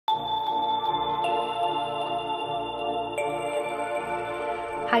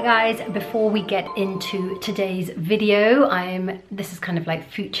Hi guys, before we get into today's video, this is kind of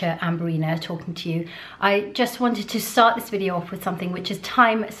like future Ambarina talking to you. I just wanted to start this video off with something which is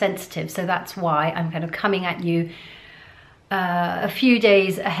time sensitive, so that's why I'm kind of coming at you a few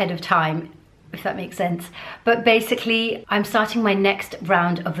days ahead of time, if that makes sense. But basically, I'm starting my next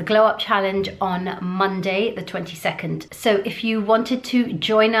round of the GlowUp challenge on Monday, the 22nd. So if you wanted to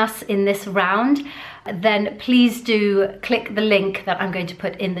join us in this round, then please do click the link that I'm going to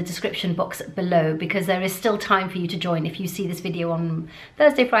put in the description box below, because there is still time for you to join if you see this video on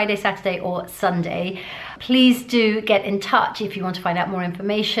Thursday, Friday, Saturday or Sunday. Please do get in touch if you want to find out more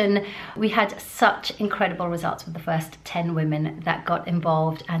information. We had such incredible results with the first 10 women that got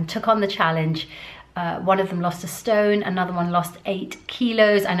involved and took on the challenge. One of them lost a stone, another one lost 8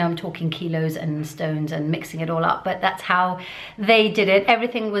 kilos. I know I'm talking kilos and stones and mixing it all up, but that's how they did it.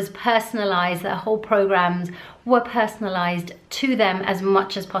 Everything was personalized. Their whole programs were personalized to them as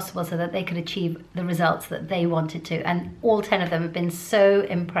much as possible so that they could achieve the results that they wanted to. And all 10 of them have been so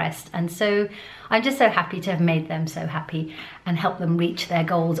impressed, and so I'm just so happy to have made them so happy and help them reach their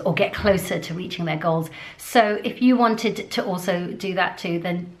goals or get closer to reaching their goals. So if you wanted to also do that too,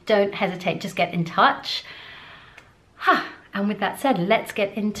 then don't hesitate, just get in touch. And with that said, let's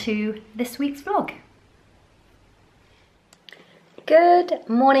get into this week's vlog. Good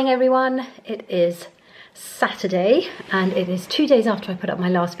morning everyone. It is Saturday and it is 2 days after I put up my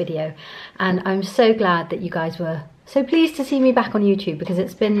last video, and I'm so glad that you guys were so pleased to see me back on YouTube, because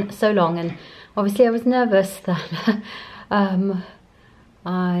it's been so long, and obviously I was nervous that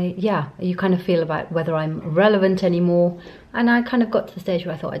you kind of feel about whether I'm relevant anymore, and I kind of got to the stage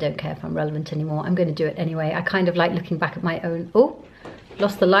where I thought I don't care if I'm relevant anymore, I'm going to do it anyway. I kind of like looking back at my own. Oh,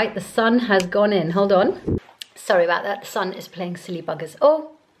 lost the light, the sun has gone in, hold on, sorry about that, the sun is playing silly buggers.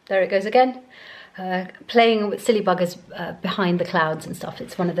 Oh, there it goes again. Playing with silly buggers behind the clouds and stuff.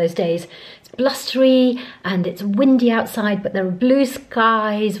 It's one of those days. It's blustery and it's windy outside, but there are blue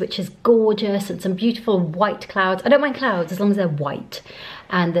skies, which is gorgeous, and some beautiful white clouds. I don't mind clouds as long as they're white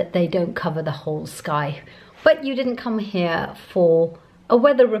and that they don't cover the whole sky. But you didn't come here for a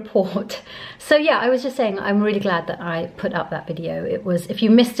weather report. So yeah, I was just saying I'm really glad that I put up that video. It was, if you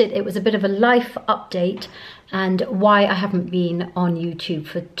missed it, it was a bit of a life update and why I haven't been on YouTube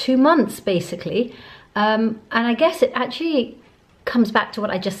for 2 months basically. And I guess it actually comes back to what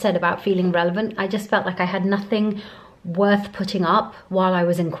I just said about feeling relevant. I just felt like I had nothing worth putting up while I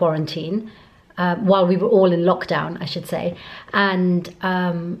was in quarantine, while we were all in lockdown, I should say. And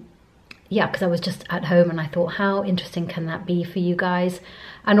yeah, because I was just at home and I thought, how interesting can that be for you guys?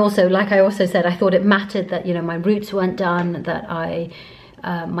 And also, like I also said, I thought it mattered that, you know, my roots weren't done, that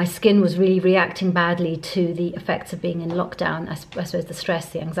my skin was really reacting badly to the effects of being in lockdown. I suppose the stress,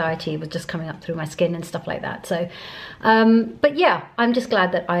 the anxiety was just coming up through my skin and stuff like that. So, but yeah, I'm just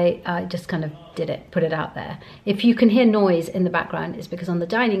glad that I just kind of did it, put it out there. If you can hear noise in the background, it's because on the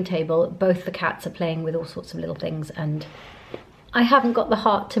dining table, both the cats are playing with all sorts of little things, and I haven't got the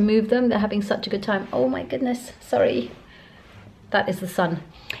heart to move them. They're having such a good time. Oh my goodness, sorry. That is the sun.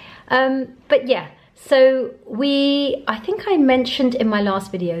 But yeah, so I think I mentioned in my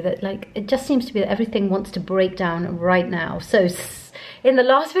last video that like, it just seems to be that everything wants to break down right now. So in the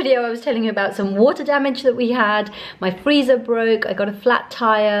last video, I was telling you about some water damage that we had. My freezer broke, I got a flat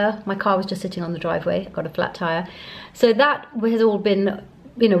tire. My car was just sitting on the driveway, I got a flat tire. So that has all been,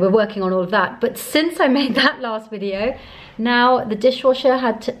 you know, we're working on all of that. But since I made that last video, now the dishwasher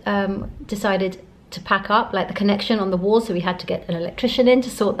had decided to pack up, like the connection on the wall, so we had to get an electrician in to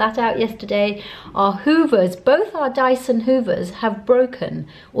sort that out yesterday. Our hoovers, both our Dyson hoovers, have broken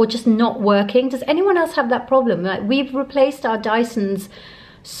or just not working. Does anyone else have that problem? Like, we've replaced our Dysons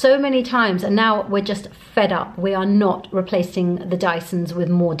so many times and now we're just fed up. We are not replacing the Dysons with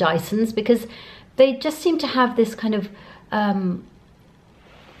more Dysons because they just seem to have this kind of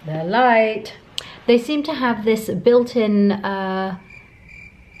their light. They seem to have this built-in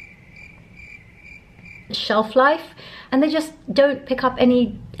shelf life, and they just don't pick up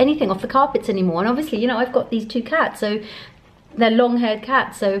anything off the carpets anymore. And obviously, you know, I've got these 2 cats, so they're long-haired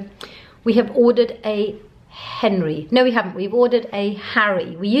cats. So we have ordered a Henry. No, we haven't. We've ordered a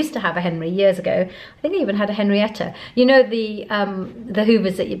Harry. We used to have a Henry years ago. I think I even had a Henrietta. You know, the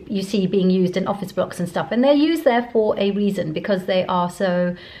hoovers that you see being used in office blocks and stuff, and they're used there for a reason, because they are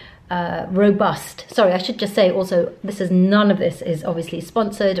so robust. Sorry, I should just say also, none of this is obviously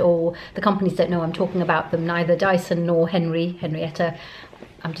sponsored, or the companies don't know I'm talking about them, neither Dyson nor Henrietta.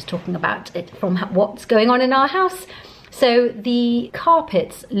 I'm just talking about it from what's going on in our house. So the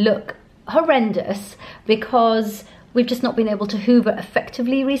carpets look horrendous because we've just not been able to hoover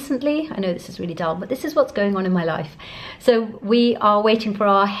effectively recently. I know this is really dull, but this is what's going on in my life. So we are waiting for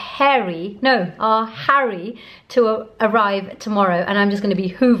our Harry to arrive tomorrow, and I'm just going to be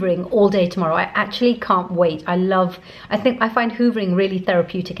hoovering all day tomorrow. I actually can't wait. I find hoovering really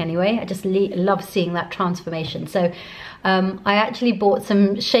therapeutic anyway. I just love seeing that transformation. So I actually bought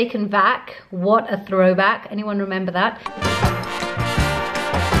some Shake and Vac. What a throwback. Anyone remember that?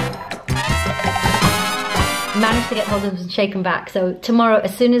 Managed to get hold of some Shake and Vac. So tomorrow,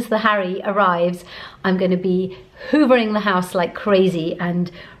 as soon as the Harry arrives, I'm going to be hoovering the house like crazy and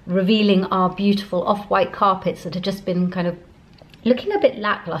revealing our beautiful off-white carpets that have just been kind of looking a bit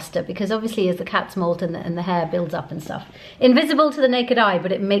lackluster, because obviously as the cats molt and the hair builds up and stuff, invisible to the naked eye,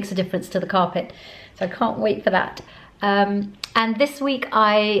 but it makes a difference to the carpet. So I can't wait for that. And this week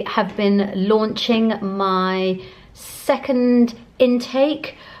I have been launching my second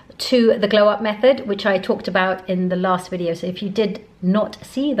intake to the GlowUp method, which I talked about in the last video. So if you did not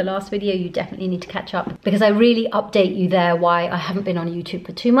see the last video, you definitely need to catch up, because I really update you there why I haven't been on YouTube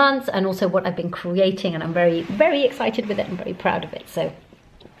for 2 months, and also what I've been creating, and I'm very, very excited with it and very proud of it. So,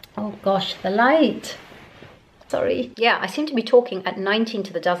 oh gosh, the light. Sorry. Yeah, I seem to be talking at 19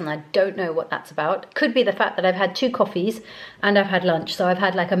 to the dozen. I don't know what that's about. Could be the fact that I've had 2 coffees and I've had lunch. So I've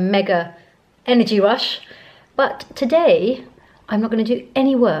had like a mega energy rush. But today, I'm not going to do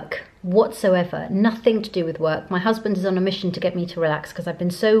any work whatsoever. Nothing to do with work. My husband is on a mission to get me to relax, because I've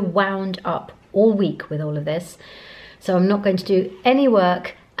been so wound up all week with all of this. So I'm not going to do any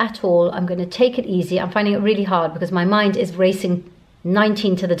work at all. I'm going to take it easy. I'm finding it really hard because my mind is racing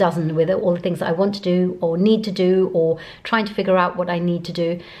 19 to the dozen with all the things that I want to do or need to do, or trying to figure out what I need to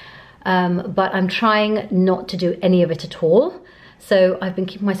do. But I'm trying not to do any of it at all. So I've been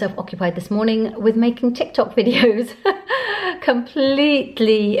keeping myself occupied this morning with making TikTok videos.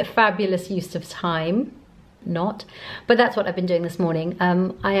 Completely fabulous use of time. Not, but that's what I've been doing this morning.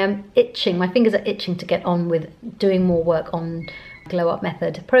 I am itching, my fingers are itching to get on with doing more work on GlowUp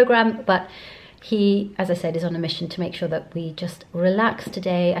method program, but he, as I said, is on a mission to make sure that we just relax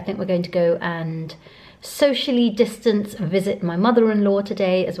today. I think we're going to go and socially distance visit my mother-in-law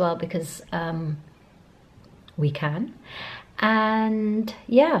today as well, because we can. And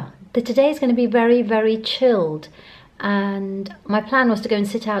yeah, today is going to be very, very chilled. And my plan was to go and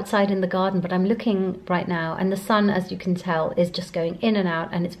sit outside in the garden, but I'm looking right now and the sun, as you can tell, is just going in and out,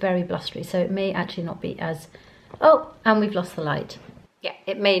 and it's very blustery. So it may actually not be as, oh, and we've lost the light. Yeah,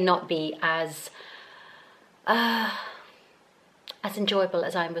 it may not be as enjoyable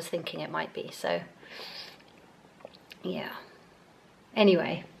as I was thinking it might be. So yeah,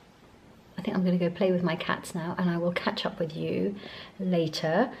 anyway, I think I'm going to go play with my cats now, and I will catch up with you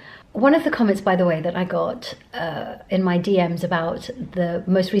later. One of the comments, by the way, that I got in my DMs about the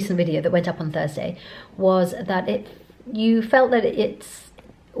most recent video that went up on Thursday was that you felt that it's,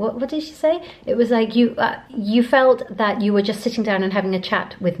 what did she say? It was like you felt that you were just sitting down and having a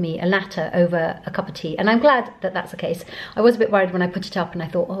chat with me, a natter over a cup of tea. And I'm glad that that's the case. I was a bit worried when I put it up and I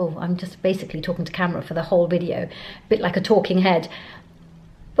thought, oh, I'm just basically talking to camera for the whole video, a bit like a talking head.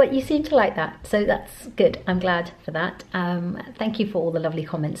 But you seem to like that, so that's good. I'm glad for that. Thank you for all the lovely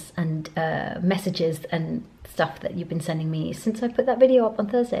comments and messages and stuff that you've been sending me since I put that video up on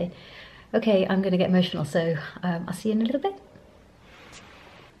Thursday. Okay, I'm going to get emotional, so I'll see you in a little bit.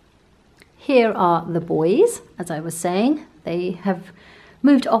 Here are the boys, as I was saying. They have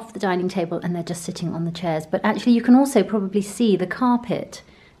moved off the dining table and they're just sitting on the chairs. But actually you can also probably see the carpet.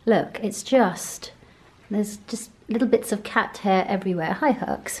 Look, it's just, there's just little bits of cat hair everywhere. Hi,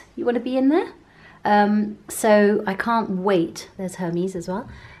 Herx. You want to be in there? So I can't wait. There's Hermes as well.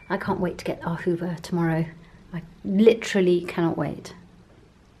 I can't wait to get our Hoover tomorrow. I literally cannot wait.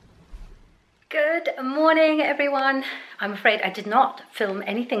 Good morning, everyone. I'm afraid I did not film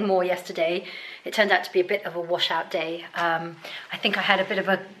anything more yesterday. It turned out to be a bit of a washout day. I think I had a bit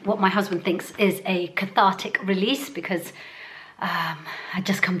of what my husband thinks is a cathartic release, because I'd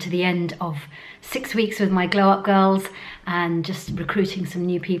just come to the end of 6 weeks with my GlowUp girls and just recruiting some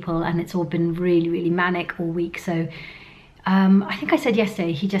new people, and it's all been really, really manic all week. So I think I said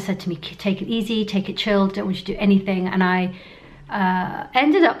yesterday, he just said to me, take it easy, take it chilled, don't want you to do anything. And I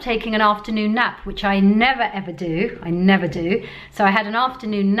ended up taking an afternoon nap, which I never ever do. I never do. So I had an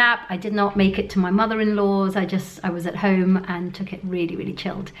afternoon nap. I did not make it to my mother-in-law's. I was at home and took it really, really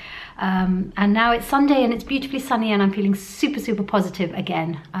chilled. And now it's Sunday and it's beautifully sunny and I'm feeling super, super positive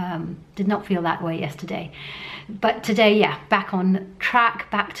again. Did not feel that way yesterday. But today, yeah, back on track,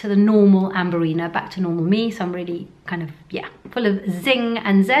 back to the normal Ambarina, back to normal me. So I'm really kind of, yeah, full of zing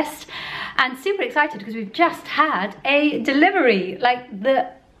and zest and super excited because we've just had a delivery. Like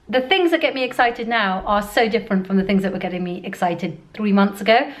the things that get me excited now are so different from the things that were getting me excited 3 months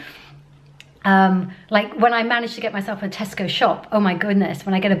ago. Like when I managed to get myself a Tesco shop, oh my goodness,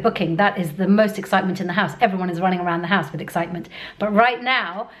 when I get a booking, that is the most excitement in the house. Everyone is running around the house with excitement. But right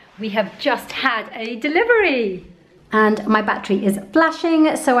now, we have just had a delivery. And my battery is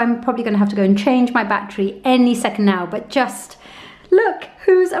flashing, so I'm probably gonna have to go and change my battery any second now, but just look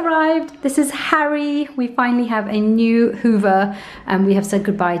who's arrived. This is Harry. We finally have a new Hoover, and we have said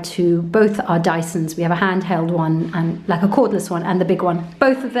goodbye to both our Dysons. We have a handheld one and like a cordless one and the big one.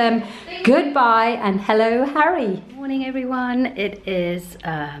 Both of them, goodbye and hello, Harry. Morning, everyone. It is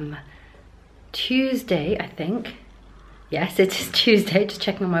Tuesday, I think. Yes, it is Tuesday. Just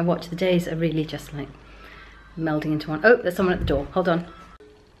checking on my watch. The days are really just like melding into one. Oh, there's someone at the door. Hold on.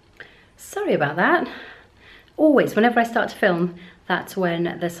 Sorry about that. Always, whenever I start to film, that's when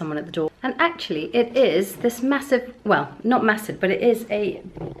there's someone at the door. And actually, it is this massive, well, not massive, but it is a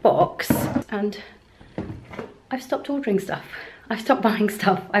box. And I've stopped ordering stuff. I've stopped buying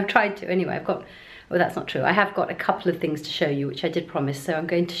stuff. I've tried to anyway. I've got, well, that's not true. I have got a couple of things to show you, which I did promise, so I'm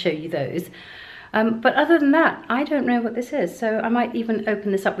going to show you those. But other than that, I don't know what this is, so I might even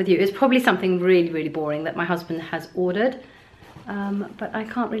open this up with you. It's probably something really, really boring that my husband has ordered, but I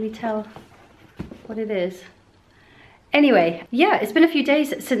can't really tell what it is. Anyway, yeah, it's been a few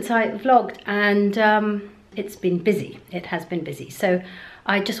days since I vlogged, and it's been busy. It has been busy, so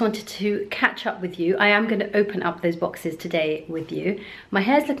I just wanted to catch up with you. I am going to open up those boxes today with you. My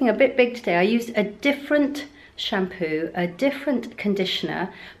hair's looking a bit big today. I used a different shampoo, a different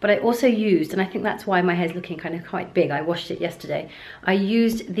conditioner, but I also used, and I think that's why my hair's looking kind of quite big, I washed it yesterday, I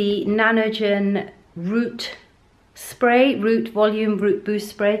used the Nanogen root spray, root volume, root boost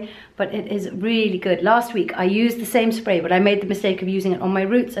spray, but it is really good. Last week I used the same spray, but I made the mistake of using it on my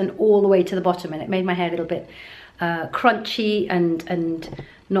roots and all the way to the bottom, and it made my hair a little bit crunchy and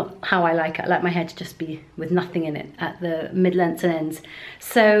not how I like it. I like my hair to just be with nothing in it at the mid-lengths and ends.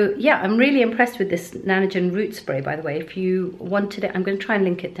 So yeah, I'm really impressed with this Nanogen root spray, by the way. If you wanted it, I'm going to try and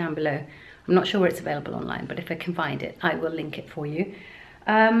link it down below. I'm not sure where it's available online, but if I can find it, I will link it for you.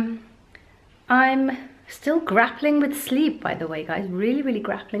 I'm still grappling with sleep, by the way, guys. Really, really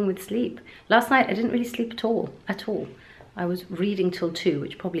grappling with sleep. Last night I didn't really sleep at all. I was reading till 2,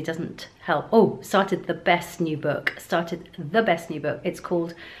 which probably doesn't help. Oh, started the best new book. It's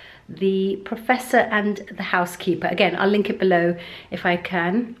called The Professor and the Housekeeper. Again, I'll link it below if I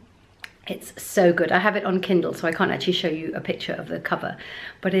can. It's so good. I have it on Kindle, so I can't actually show you a picture of the cover,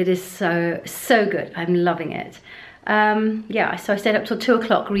 but it is so good. I'm loving it. Yeah, so I stayed up till 2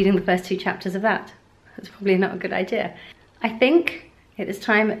 o'clock reading the first 2 chapters of that. That's probably not a good idea. I think it is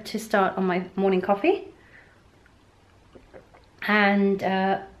time to start on my morning coffee. And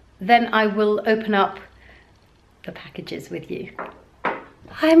then I will open up the packages with you.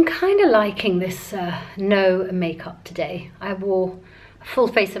 I'm kind of liking this no makeup today. I wore a full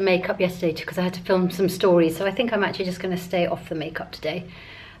face of makeup yesterday because I had to film some stories, so I think I'm actually just going to stay off the makeup today.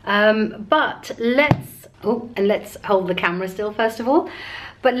 But let's hold the camera still first of all.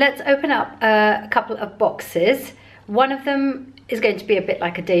 But let's open up a couple of boxes. One of them is going to be a bit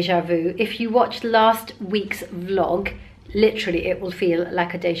like a deja vu. If you watched last week's vlog, literally it will feel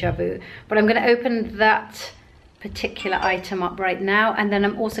like a deja vu. But I'm going to open that particular item up right now, and then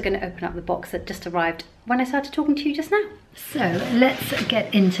I'm also going to open up the box that just arrived when I started talking to you just now. So let's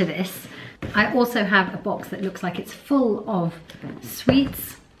get into this. I also have a box that looks like it's full of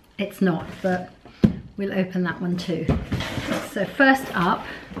sweets. It's not, but we'll open that one too. So first up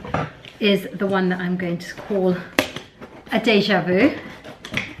is the one that I'm going to call a deja vu.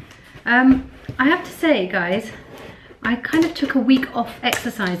 I have to say, guys, I kind of took a week off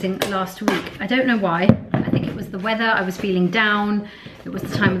exercising last week. I don't know why. I think it was the weather. I was feeling down. It was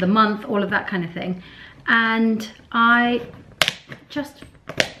the time of the month, all of that kind of thing. And I just,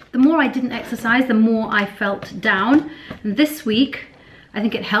 the more I didn't exercise, the more I felt down. And this week, I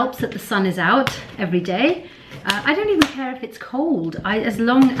think it helps that the sun is out every day. I don't even care if it's cold. As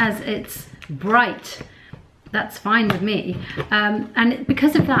long as it's bright, that's fine with me. And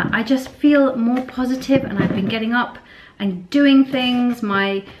because of that, I just feel more positive, and I've been getting up and doing things.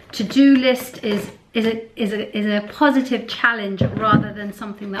 My to-do list is a positive challenge rather than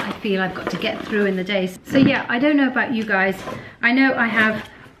something that I feel I've got to get through in the day. So yeah, I don't know about you guys. I know I have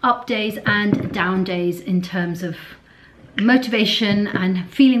up days and down days in terms of motivation and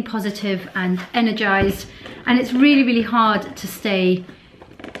feeling positive and energized, and it's really, really hard to stay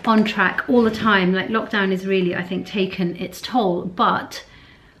on track all the time. Like, lockdown is really, I think, taken its toll, but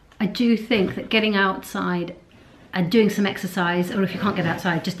I do think that getting outside and doing some exercise, or if you can't get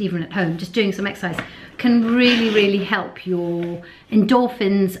outside, just even at home, just doing some exercise can really help your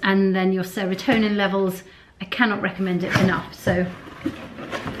endorphins and then your serotonin levels. I cannot recommend it enough. So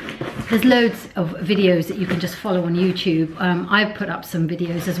there's loads of videos that you can just follow on YouTube. I've put up some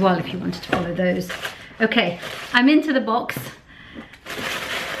videos as well if you wanted to follow those. Okay, I'm into the box.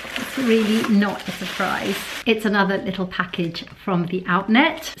 It's really not a surprise. It's another little package from the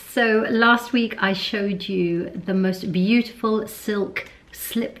Outnet. So last week I showed you the most beautiful silk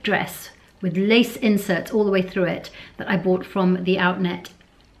slip dress with lace inserts all the way through it that I bought from the Outnet.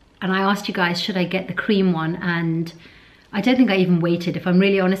 And I asked you guys, should I get the cream one? And I don't think I even waited. If I'm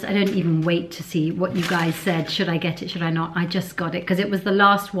really honest, I don't even wait to see what you guys said. Should I get it? Should I not? I just got it because it was the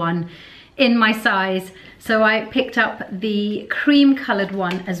last one in my size. So I picked up the cream colored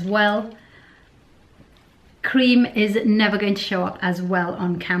one as well. Cream is never going to show up as well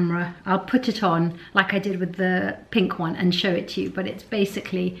on camera. I'll put it on like I did with the pink one and show it to you. But it's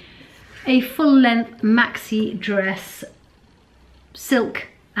basically a full length maxi dress, silk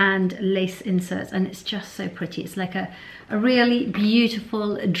and lace inserts, and it's just so pretty. It's like a really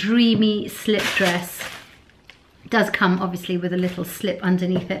beautiful dreamy slip dress. It does come obviously with a little slip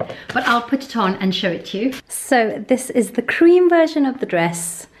underneath it, but I'll put it on and show it to you. So this is the cream version of the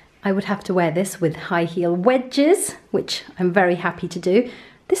dress. I would have to wear this with high heel wedges, which I'm very happy to do.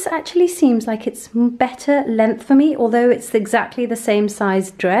 This actually seems like it's better length for me, although it's exactly the same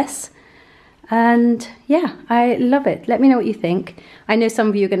size dress. And yeah, I love it. Let me know what you think. I know some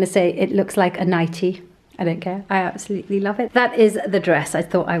of you are going to say it looks like a nightie. I don't care. I absolutely love it. That is the dress. I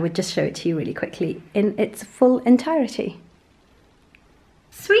thought I would just show it to you really quickly in its full entirety.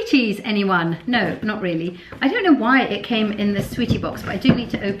 Sweeties, anyone? No, not really. I don't know why it came in the sweetie box, but I do need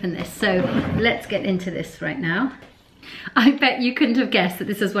to open this. So let's get into this right now. I bet you couldn't have guessed that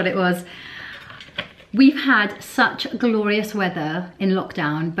this is what it was. We've had such glorious weather in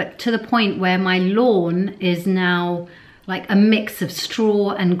lockdown, but to the point where my lawn is now like a mix of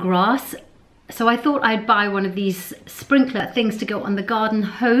straw and grass. So I thought I'd buy one of these sprinkler things to go on the garden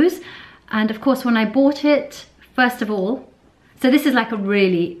hose. And of course, when I bought it, first of all, so this is like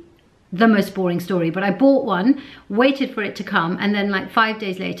the most boring story, but I bought one, waited for it to come, and then like 5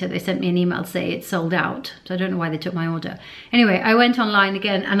 days later, they sent me an email to say it's sold out. So I don't know why they took my order. Anyway, I went online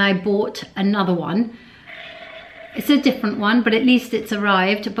again and I bought another one. It's a different one, but at least it's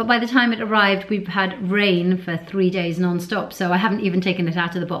arrived. But by the time it arrived, we've had rain for 3 days non-stop. So I haven't even taken it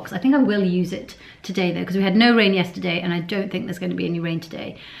out of the box. I think I will use it today though, because we had no rain yesterday and I don't think there's going to be any rain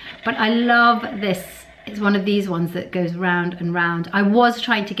today. But I love this. It's one of these ones that goes round and round. I was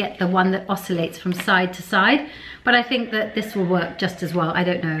trying to get the one that oscillates from side to side, but I think that this will work just as well. I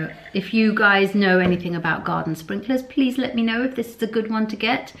don't know. If you guys know anything about garden sprinklers, please let me know if this is a good one to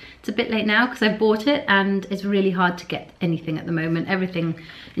get. It's a bit late now because I bought it and it's really hard to get anything at the moment. Everything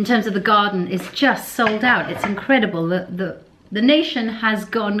in terms of the garden is just sold out. It's incredible. The nation has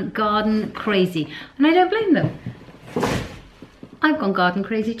gone garden crazy, and I don't blame them. I've gone garden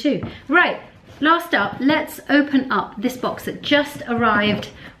crazy too. Right. Last up, let's open up this box that just arrived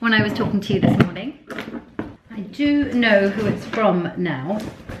when I was talking to you this morning. I do know who it's from now,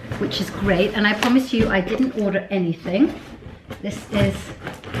 which is great. And I promise you I didn't order anything. This is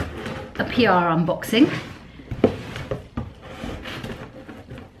a PR unboxing.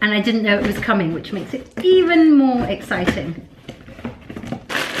 And I didn't know it was coming, which makes it even more exciting.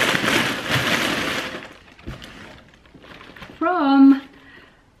 From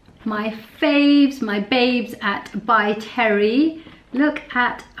my faves, my babes at By Terry. Look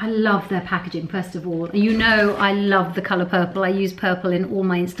at, I love their packaging first of all. You know I love the colour purple. I use purple in all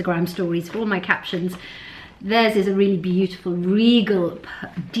my Instagram stories for all my captions. Theirs is a really beautiful, regal,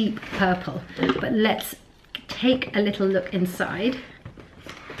 deep purple. But let's take a little look inside.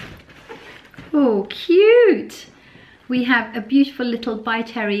 Oh, cute! We have a beautiful little By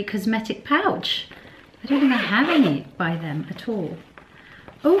Terry cosmetic pouch. I don't think I have any by them at all.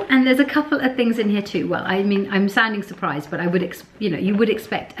 Oh, and there's a couple of things in here too. Well, I mean, I'm sounding surprised, but I would, you would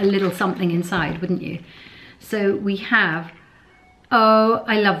expect a little something inside, wouldn't you? So we have, oh,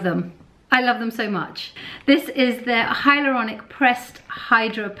 I love them. I love them so much. This is their hyaluronic pressed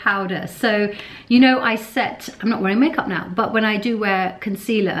hydra powder. So, you know, I'm not wearing makeup now, but when I do wear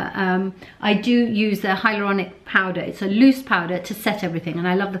concealer, I do use their hyaluronic powder. It's a loose powder to set everything. And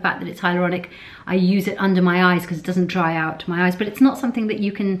I love the fact that it's hyaluronic. I use it under my eyes because it doesn't dry out my eyes, but it's not something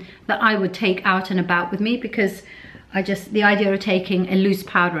that I would take out and about with me, because the idea of taking a loose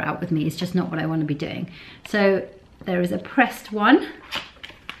powder out with me is just not what I want to be doing. So there is a pressed one.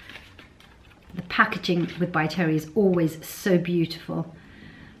 The packaging with By Terry is always so beautiful.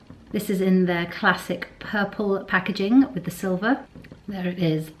 This is in their classic purple packaging with the silver. There it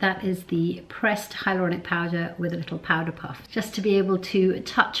is. That is the pressed hyaluronic powder with a little powder puff, just to be able to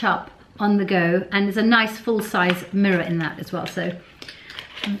touch up on the go. And there's a nice full-size mirror in that as well. So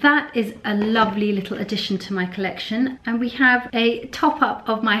that is a lovely little addition to my collection. And we have a top-up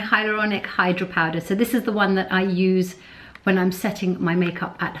of my hyaluronic hydra powder. So this is the one that I use when I'm setting my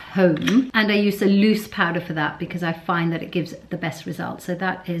makeup at home. And I use a loose powder for that because I find that it gives the best results. So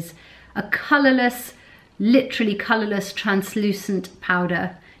that is a colourless, literally colourless, translucent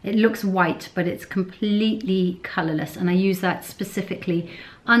powder. It looks white, but it's completely colourless. And I use that specifically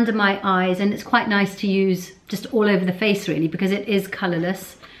under my eyes. And it's quite nice to use just all over the face really, because it is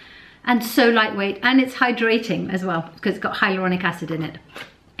colourless and so lightweight, and it's hydrating as well because it's got hyaluronic acid in it.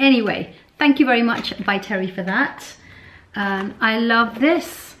 Anyway, thank you very much, By Terry, for that. I love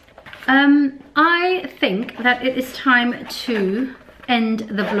this. I think that it is time to end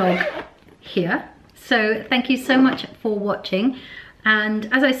the vlog here. So thank you so much for watching.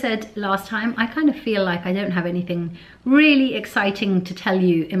 And as I said last time, I kind of feel like I don't have anything really exciting to tell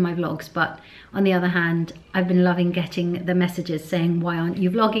you in my vlogs, but on the other hand, I've been loving getting the messages saying, why aren't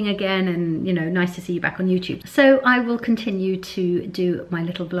you vlogging again? And, you know, nice to see you back on YouTube. So I will continue to do my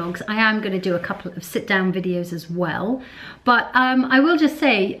little vlogs. I am going to do a couple of sit down videos as well. But I will just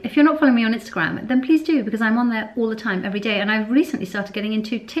say, if you're not following me on Instagram, then please do, because I'm on there all the time, every day. And I've recently started getting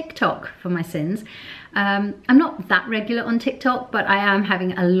into TikTok for my sins. I'm not that regular on TikTok, but I am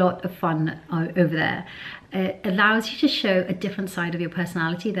having a lot of fun over there. It allows you to show a different side of your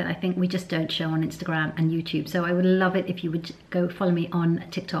personality that I think we just don't show on Instagram and YouTube. So I would love it if you would go follow me on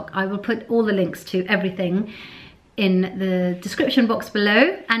TikTok. I will put all the links to everything in the description box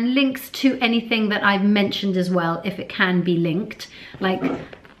below, and links to anything that I've mentioned as well, if it can be linked, like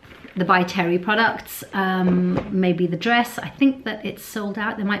the By Terry products, maybe the dress. I think that it's sold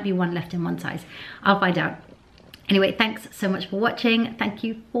out. There might be one left in one size. I'll find out. Anyway, thanks so much for watching. Thank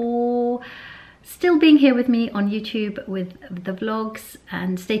you for still being here with me on YouTube with the vlogs,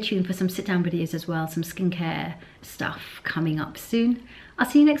 and stay tuned for some sit down videos as well, some skincare stuff coming up soon. I'll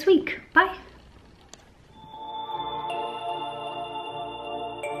see you next week. Bye.